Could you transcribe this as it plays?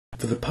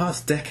For the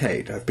past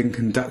decade, I've been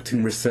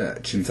conducting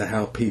research into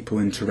how people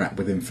interact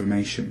with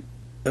information.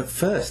 At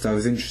first, I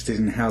was interested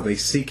in how they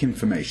seek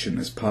information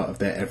as part of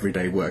their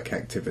everyday work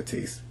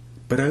activities.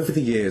 But over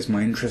the years,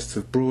 my interests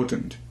have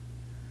broadened.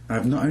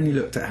 I've not only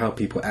looked at how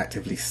people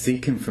actively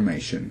seek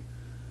information,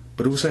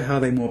 but also how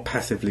they more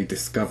passively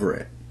discover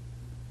it.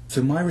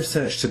 So my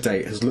research to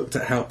date has looked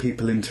at how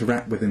people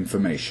interact with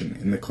information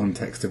in the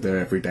context of their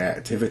everyday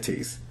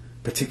activities,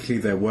 particularly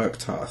their work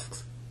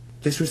tasks.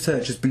 This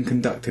research has been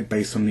conducted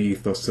based on the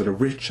ethos that a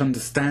rich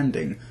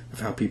understanding of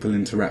how people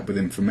interact with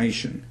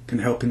information can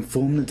help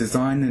inform the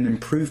design and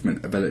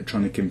improvement of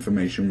electronic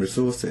information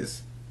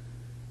resources,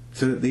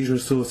 so that these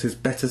resources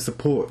better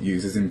support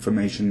users'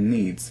 information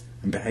needs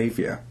and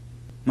behaviour.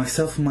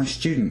 Myself and my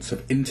students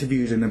have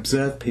interviewed and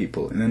observed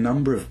people in a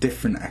number of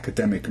different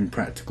academic and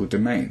practical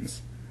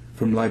domains,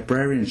 from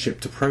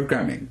librarianship to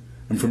programming,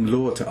 and from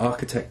law to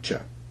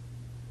architecture.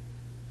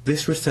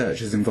 This research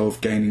has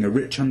involved gaining a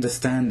rich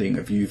understanding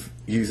of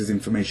users'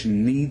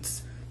 information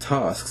needs,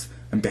 tasks,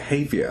 and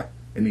behaviour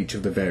in each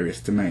of the various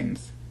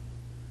domains.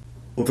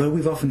 Although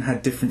we've often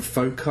had different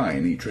foci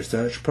in each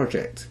research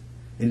project,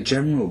 in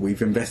general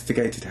we've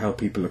investigated how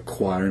people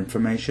acquire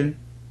information,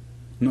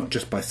 not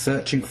just by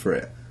searching for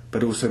it,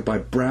 but also by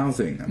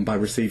browsing and by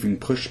receiving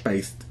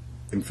push-based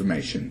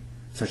information,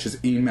 such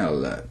as email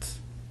alerts.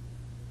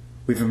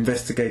 We've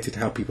investigated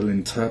how people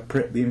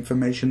interpret the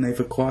information they've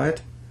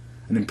acquired,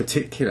 and in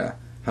particular,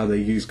 how they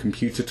use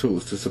computer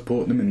tools to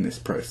support them in this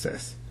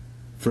process,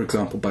 for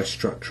example by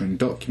structuring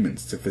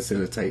documents to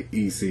facilitate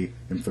easy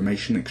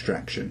information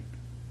extraction.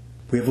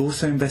 We have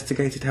also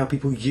investigated how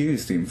people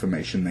use the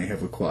information they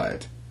have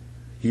acquired,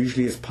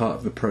 usually as part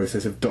of the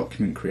process of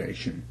document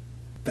creation.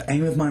 The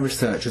aim of my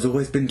research has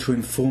always been to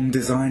inform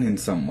design in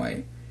some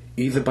way,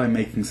 either by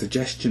making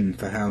suggestions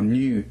for how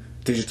new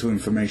digital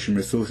information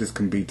resources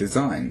can be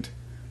designed,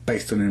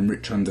 based on a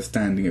rich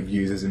understanding of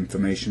users'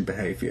 information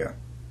behaviour,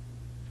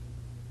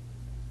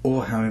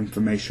 or how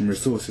information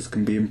resources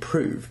can be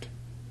improved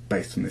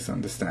based on this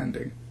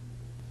understanding.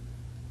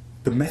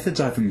 The methods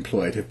I've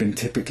employed have been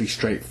typically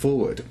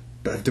straightforward,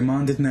 but have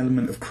demanded an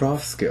element of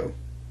craft skill.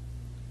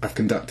 I've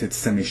conducted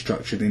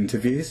semi-structured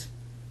interviews,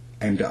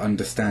 aimed at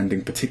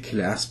understanding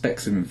particular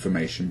aspects of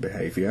information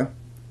behaviour.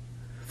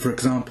 For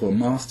example, a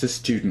master's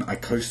student I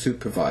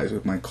co-supervised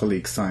with my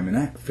colleague Simon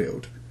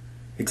Ackfield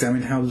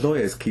examined how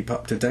lawyers keep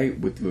up to date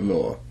with the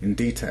law in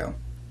detail.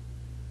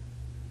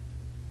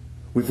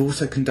 We've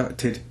also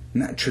conducted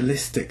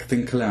naturalistic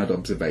think-aloud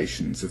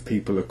observations of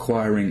people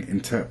acquiring,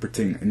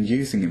 interpreting and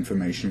using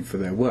information for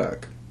their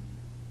work.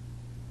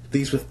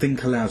 These were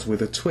think-alouds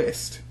with a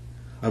twist.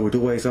 I would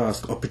always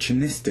ask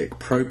opportunistic,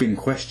 probing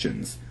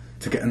questions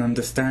to get an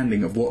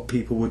understanding of what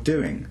people were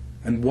doing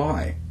and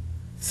why,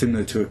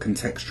 similar to a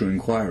contextual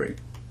inquiry.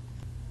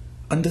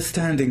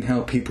 Understanding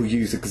how people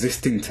use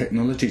existing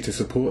technology to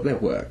support their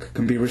work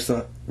can be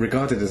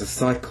regarded as a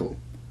cycle,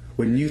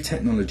 when new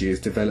technology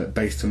is developed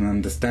based on an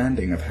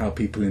understanding of how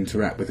people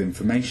interact with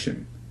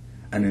information,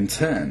 and in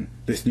turn,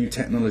 this new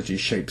technology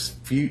shapes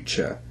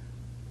future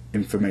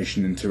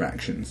information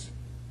interactions,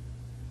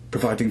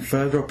 providing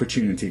further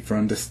opportunity for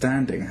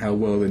understanding how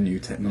well the new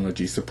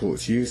technology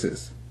supports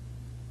users.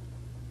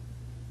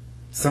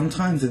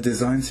 Sometimes the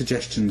design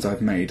suggestions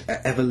I've made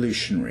are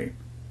evolutionary,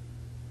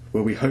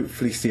 where we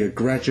hopefully see a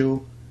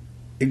gradual,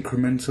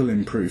 incremental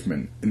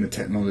improvement in the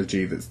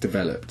technology that's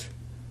developed,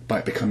 by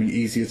it becoming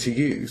easier to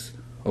use,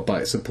 or by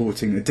it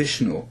supporting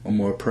additional or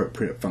more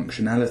appropriate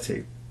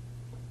functionality.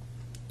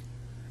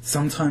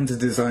 Sometimes the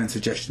design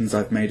suggestions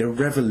I've made are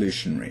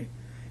revolutionary,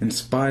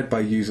 inspired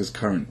by users'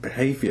 current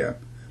behaviour,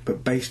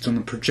 but based on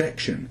a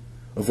projection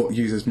of what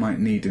users might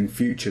need in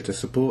future to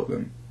support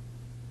them.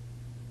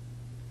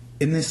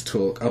 In this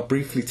talk, I'll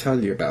briefly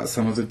tell you about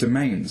some of the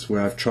domains where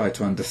I've tried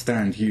to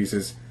understand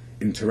users'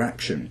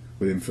 interaction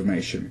with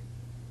information.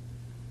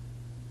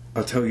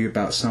 I'll tell you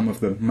about some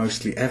of the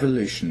mostly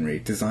evolutionary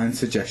design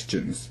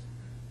suggestions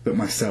that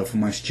myself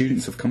and my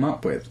students have come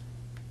up with.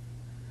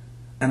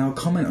 And I'll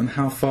comment on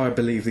how far I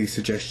believe these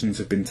suggestions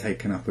have been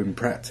taken up in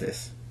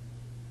practice.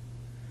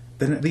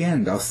 Then at the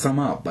end I'll sum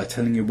up by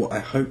telling you what I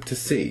hope to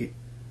see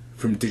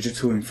from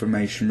digital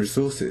information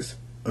resources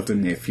of the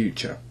near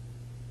future.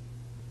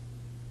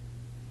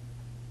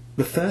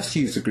 The first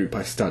user group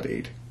I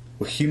studied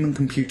were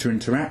human-computer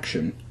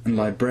interaction and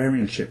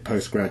librarianship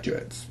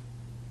postgraduates.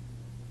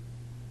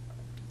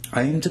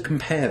 I aimed to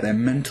compare their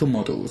mental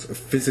models of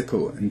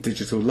physical and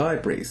digital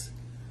libraries,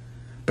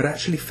 but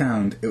actually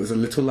found it was a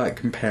little like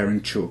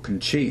comparing chalk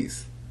and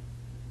cheese.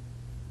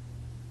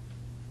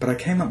 But I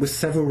came up with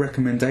several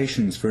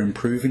recommendations for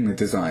improving the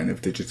design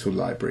of digital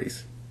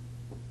libraries.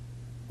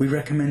 We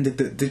recommended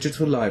that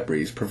digital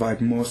libraries provide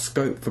more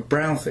scope for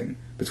browsing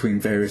between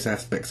various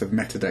aspects of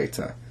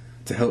metadata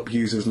to help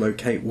users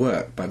locate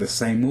work by the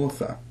same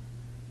author,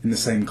 in the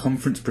same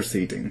conference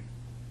proceeding,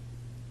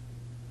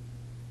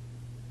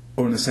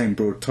 or on the same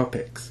broad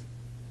topics.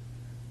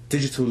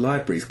 Digital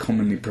libraries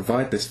commonly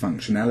provide this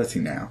functionality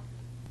now.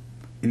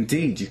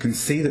 Indeed, you can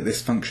see that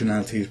this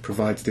functionality is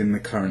provided in the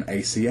current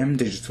ACM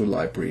digital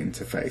library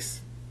interface,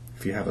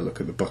 if you have a look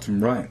at the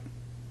bottom right.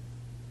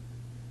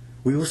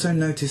 We also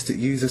noticed that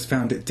users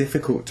found it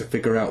difficult to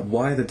figure out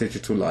why the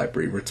digital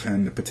library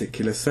returned the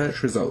particular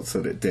search results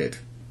that it did.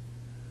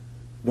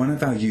 One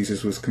of our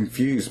users was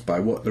confused by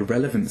what the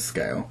relevance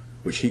scale,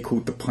 which he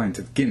called the pint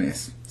of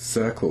Guinness,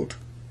 circled,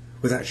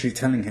 was actually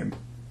telling him.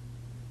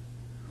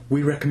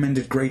 We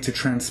recommended greater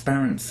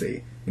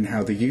transparency in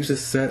how the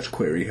user's search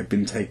query had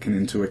been taken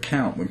into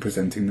account when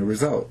presenting the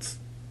results.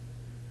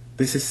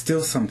 This is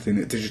still something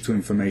that digital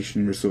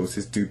information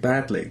resources do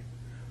badly,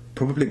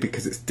 probably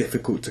because it's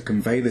difficult to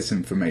convey this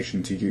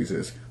information to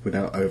users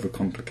without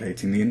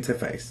overcomplicating the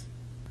interface.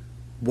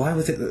 Why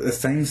was it that the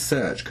same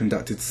search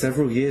conducted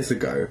several years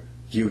ago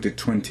yielded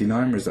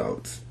 29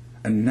 results,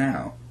 and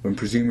now, when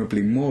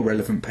presumably more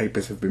relevant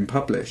papers have been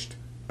published,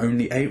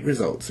 only 8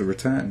 results are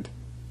returned?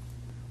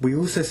 We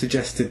also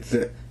suggested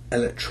that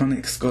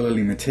electronic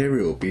scholarly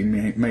material be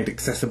made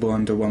accessible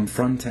under one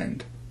front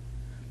end,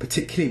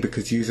 particularly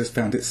because users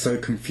found it so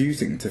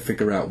confusing to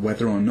figure out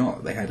whether or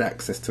not they had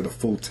access to the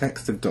full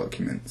text of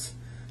documents,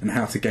 and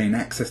how to gain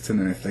access to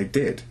them if they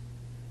did.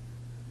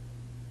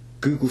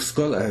 Google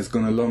Scholar has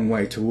gone a long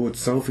way towards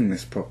solving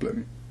this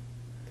problem.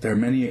 There are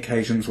many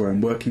occasions where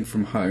I'm working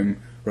from home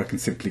where I can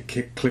simply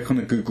click on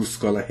a Google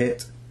Scholar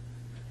hit,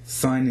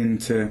 sign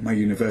into my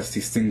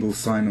university's single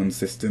sign-on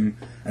system,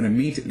 and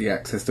immediately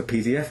access the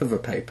PDF of a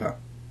paper.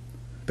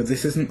 But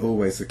this isn't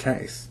always the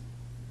case.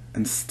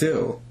 And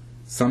still,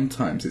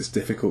 sometimes it's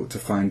difficult to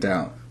find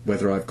out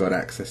whether I've got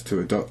access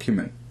to a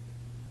document.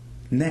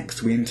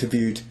 Next, we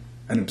interviewed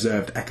and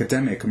observed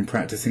academic and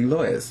practicing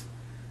lawyers,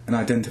 and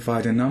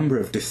identified a number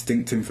of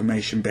distinct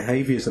information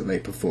behaviours that they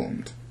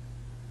performed,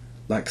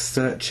 like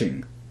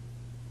searching,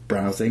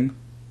 browsing,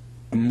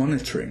 and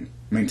monitoring,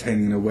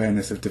 maintaining an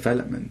awareness of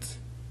development.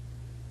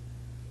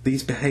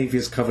 These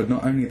behaviours covered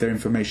not only their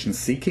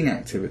information-seeking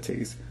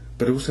activities,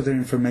 but also their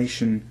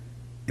information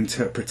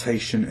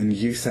interpretation and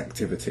use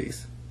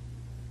activities.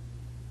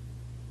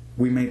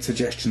 We made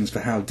suggestions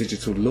for how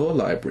digital law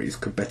libraries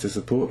could better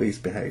support these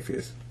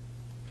behaviours.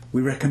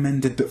 We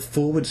recommended that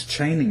forwards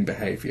chaining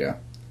behaviour,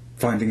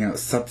 finding out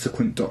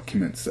subsequent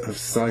documents that have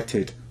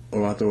cited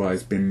or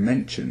otherwise been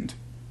mentioned,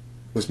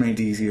 was made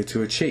easier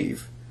to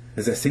achieve,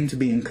 as there seemed to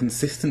be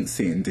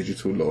inconsistency in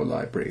digital law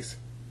libraries.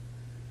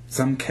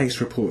 Some case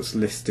reports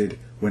listed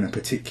when a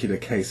particular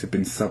case had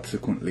been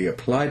subsequently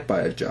applied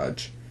by a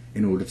judge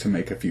in order to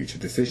make a future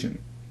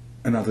decision,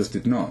 and others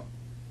did not.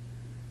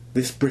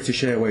 This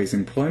British Airways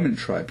Employment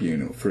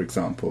Tribunal, for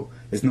example,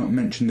 is not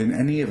mentioned in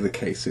any of the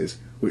cases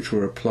which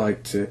were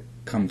applied to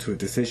come to a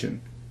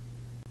decision.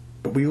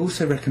 But we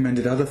also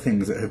recommended other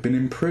things that have been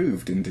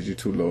improved in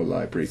digital law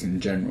libraries in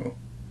general.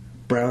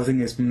 Browsing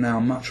is now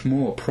much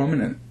more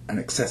prominent and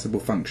accessible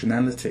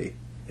functionality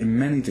in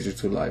many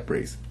digital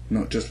libraries,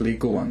 not just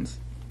legal ones.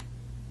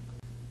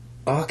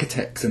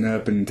 Architects and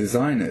urban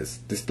designers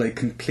display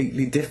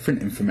completely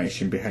different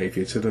information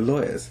behaviour to the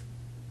lawyers.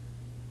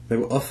 They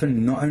were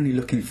often not only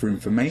looking for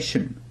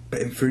information,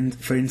 but for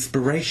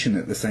inspiration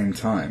at the same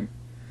time,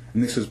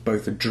 and this was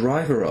both a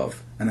driver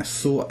of and a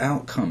sought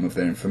outcome of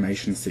their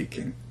information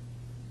seeking.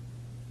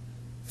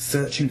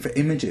 Searching for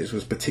images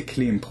was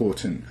particularly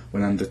important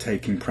when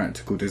undertaking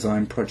practical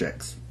design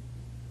projects.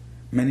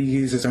 Many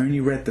users only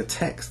read the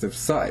text of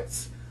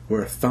sites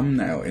where a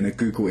thumbnail in a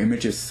Google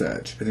Images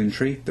search had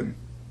intrigued them.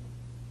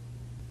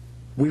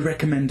 We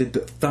recommended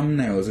that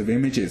thumbnails of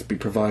images be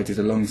provided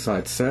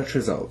alongside search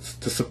results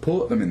to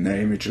support them in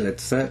their image-led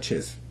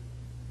searches.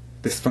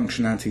 This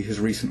functionality has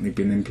recently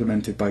been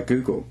implemented by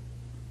Google.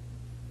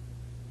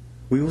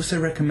 We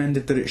also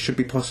recommended that it should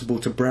be possible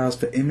to browse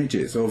for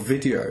images or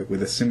video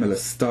with a similar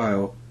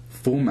style,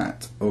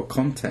 format, or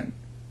content.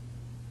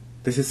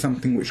 This is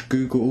something which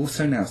Google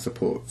also now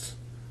supports,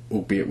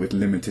 albeit with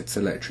limited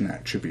selection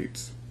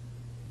attributes.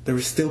 There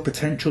is still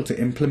potential to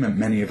implement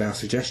many of our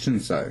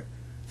suggestions though,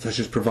 such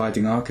as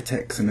providing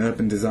architects and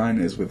urban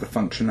designers with the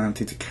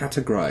functionality to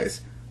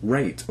categorize,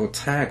 rate or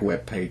tag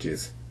web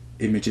pages,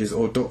 images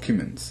or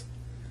documents,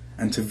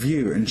 and to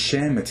view and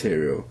share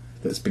material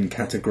that's been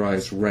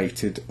categorized,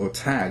 rated or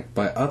tagged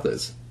by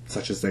others,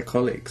 such as their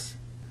colleagues.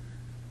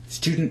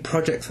 Student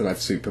projects that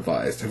I've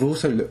supervised have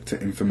also looked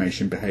at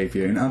information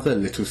behaviour in other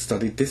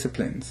little-studied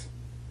disciplines.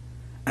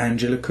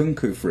 Angela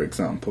Kunku, for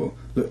example,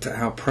 looked at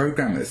how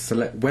programmers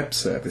select web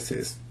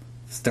services,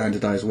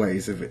 standardised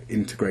ways of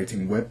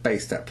integrating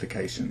web-based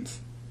applications.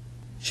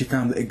 She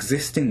found that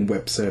existing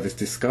web service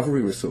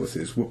discovery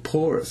resources were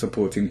poor at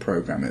supporting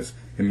programmers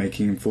in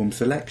making informed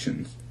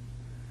selections,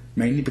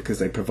 mainly because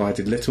they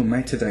provided little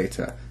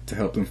metadata to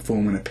help them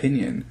form an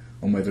opinion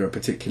on whether a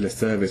particular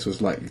service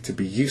was likely to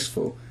be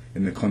useful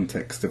in the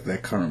context of their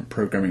current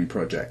programming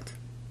project.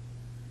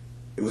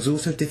 It was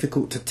also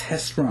difficult to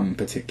test run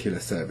particular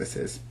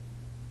services.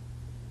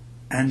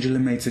 Angela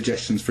made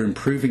suggestions for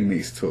improving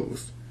these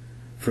tools,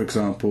 for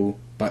example,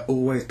 by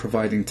always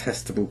providing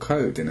testable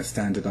code in a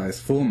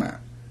standardized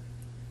format,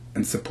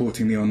 and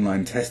supporting the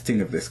online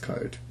testing of this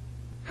code.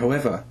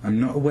 However, I'm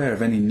not aware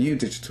of any new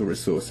digital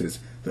resources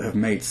that have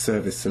made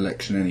service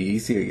selection any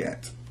easier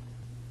yet.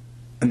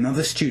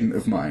 Another student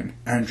of mine,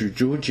 Andrew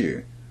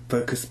Georgiou,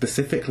 focused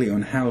specifically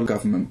on how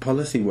government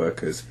policy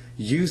workers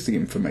use the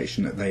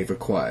information that they've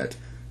acquired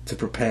to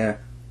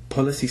prepare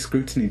policy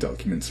scrutiny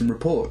documents and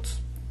reports.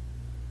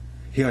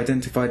 He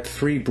identified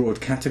 3 broad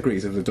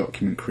categories of the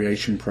document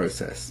creation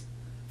process: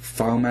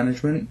 file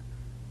management,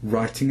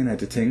 writing and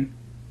editing,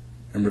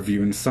 and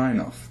review and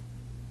sign-off.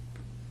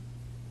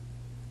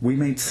 We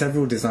made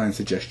several design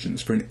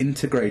suggestions for an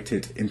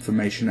integrated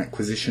information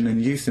acquisition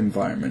and use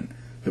environment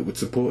that would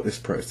support this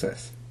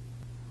process.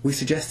 We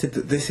suggested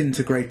that this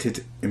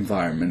integrated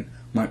environment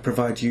might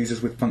provide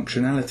users with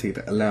functionality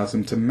that allows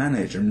them to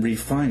manage and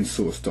refine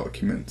source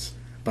documents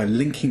by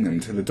linking them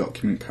to the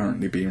document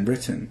currently being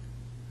written,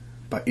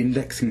 by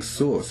indexing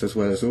source as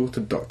well as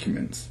authored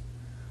documents,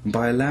 and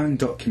by allowing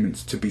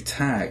documents to be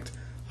tagged,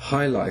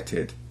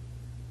 highlighted,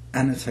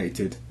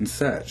 annotated and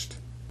searched.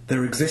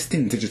 There are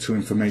existing digital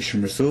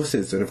information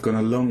resources that have gone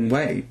a long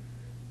way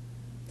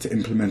to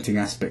implementing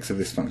aspects of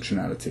this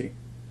functionality.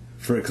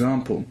 For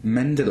example,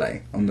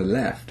 Mendeley on the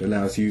left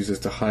allows users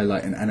to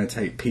highlight and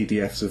annotate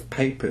PDFs of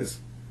papers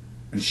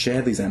and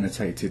share these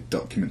annotated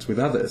documents with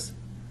others,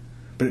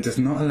 but it does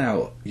not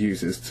allow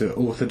users to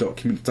author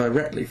documents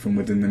directly from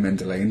within the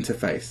Mendeley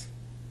interface.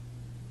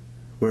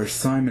 Whereas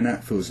Simon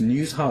Atfield's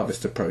News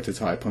Harvester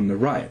prototype on the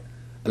right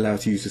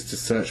allows users to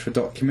search for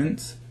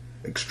documents,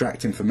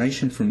 extract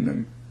information from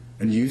them,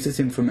 and use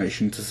this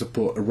information to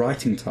support a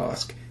writing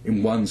task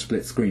in one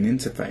split-screen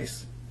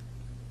interface.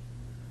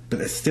 But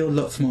there's still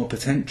lots more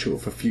potential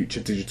for future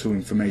digital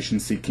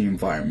information-seeking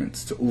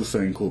environments to also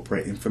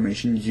incorporate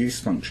information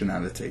use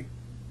functionality.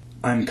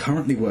 I am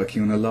currently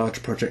working on a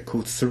large project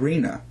called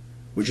Serena,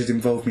 which has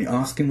involved me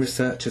asking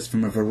researchers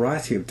from a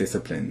variety of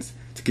disciplines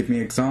to give me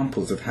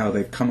examples of how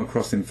they've come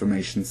across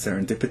information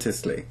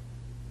serendipitously,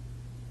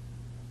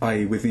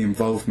 i.e. with the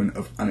involvement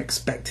of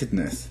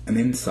unexpectedness and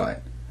insight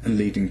and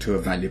leading to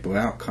a valuable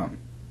outcome.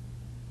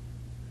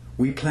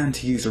 We plan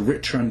to use a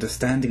richer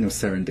understanding of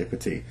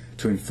serendipity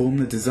to inform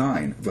the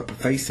design of a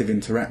pervasive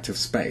interactive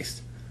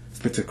space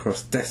split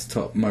across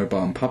desktop,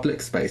 mobile and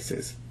public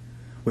spaces,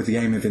 with the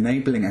aim of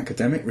enabling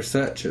academic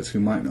researchers who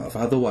might not have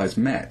otherwise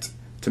met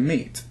to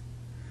meet,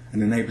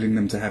 and enabling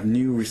them to have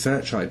new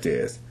research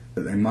ideas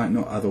that they might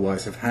not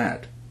otherwise have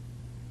had.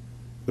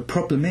 The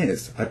problem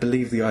is, I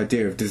believe the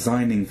idea of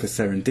designing for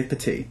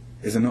serendipity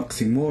is an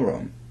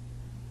oxymoron,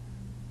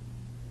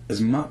 as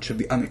much of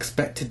the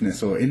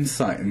unexpectedness or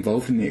insight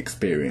involved in the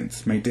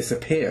experience may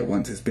disappear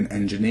once it's been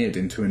engineered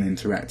into an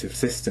interactive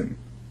system.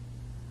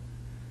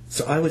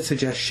 So I would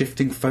suggest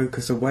shifting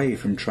focus away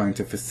from trying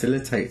to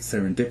facilitate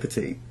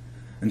serendipity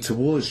and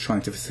towards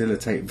trying to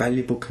facilitate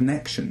valuable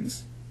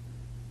connections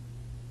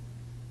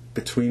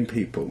between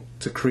people,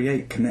 to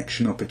create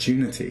connection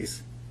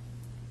opportunities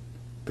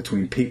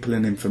between people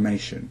and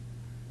information.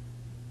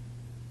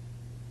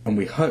 And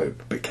we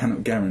hope, but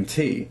cannot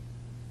guarantee,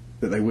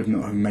 that they would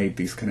not have made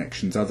these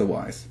connections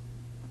otherwise.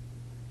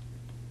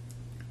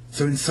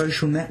 So in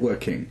social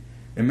networking,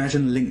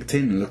 imagine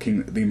LinkedIn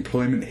looking at the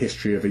employment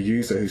history of a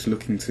user who's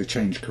looking to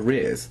change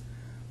careers,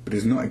 but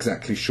is not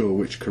exactly sure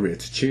which career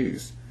to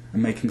choose,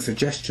 and making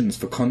suggestions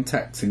for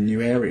contacts in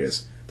new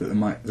areas that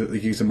the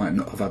user might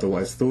not have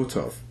otherwise thought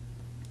of.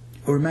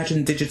 Or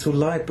imagine digital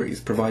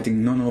libraries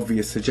providing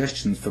non-obvious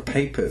suggestions for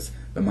papers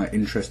that might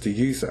interest a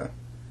user,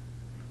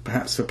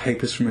 perhaps for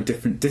papers from a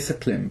different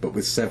discipline but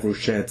with several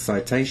shared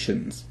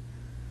citations,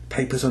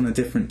 papers on a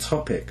different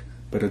topic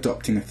but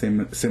adopting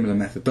a similar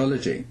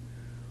methodology,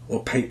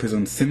 or papers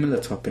on similar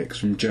topics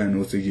from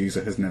journals the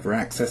user has never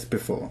accessed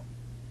before.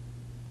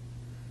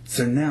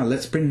 So now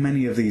let's bring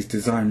many of these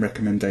design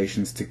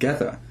recommendations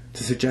together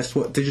to suggest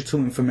what digital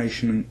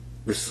information and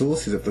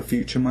resources of the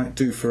future might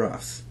do for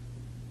us.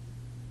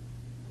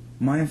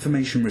 My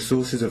information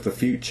resources of the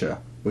future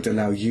would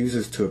allow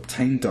users to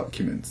obtain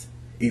documents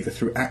either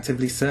through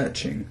actively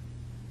searching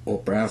or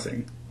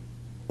browsing,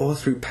 or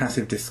through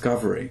passive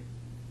discovery.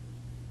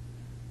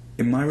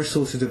 In my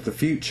resources of the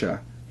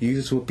future,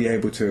 users will be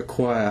able to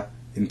acquire,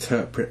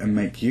 interpret and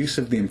make use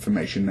of the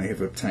information they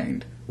have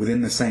obtained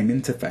within the same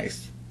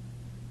interface.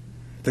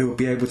 They will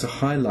be able to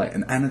highlight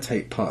and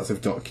annotate parts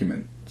of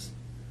documents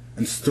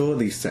and store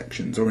these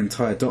sections or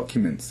entire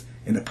documents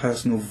in a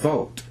personal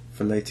vault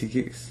for later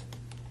use.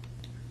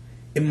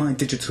 In my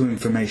digital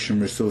information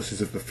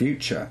resources of the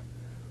future,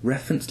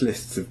 reference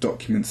lists of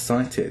documents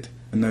cited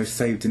and those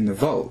saved in the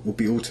vault will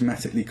be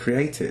automatically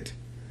created,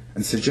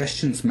 and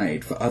suggestions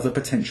made for other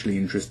potentially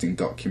interesting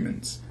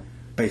documents,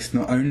 based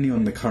not only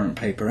on the current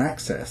paper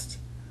accessed,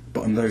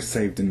 but on those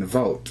saved in the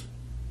vault.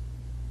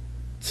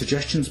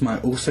 Suggestions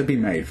might also be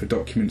made for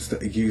documents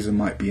that a user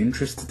might be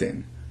interested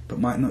in, but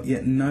might not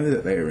yet know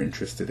that they are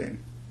interested in.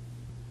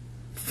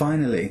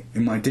 Finally,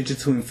 in my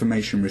digital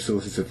information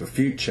resources of the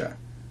future,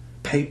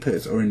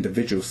 papers or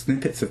individual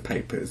snippets of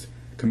papers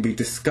can be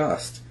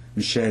discussed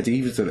and shared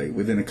easily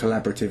within a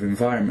collaborative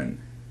environment,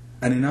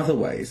 and in other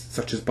ways,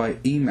 such as by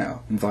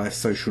email and via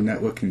social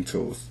networking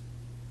tools.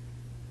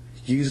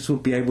 Users will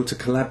be able to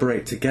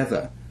collaborate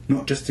together,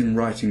 not just in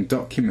writing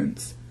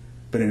documents,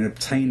 but in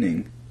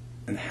obtaining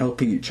and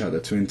helping each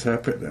other to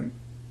interpret them.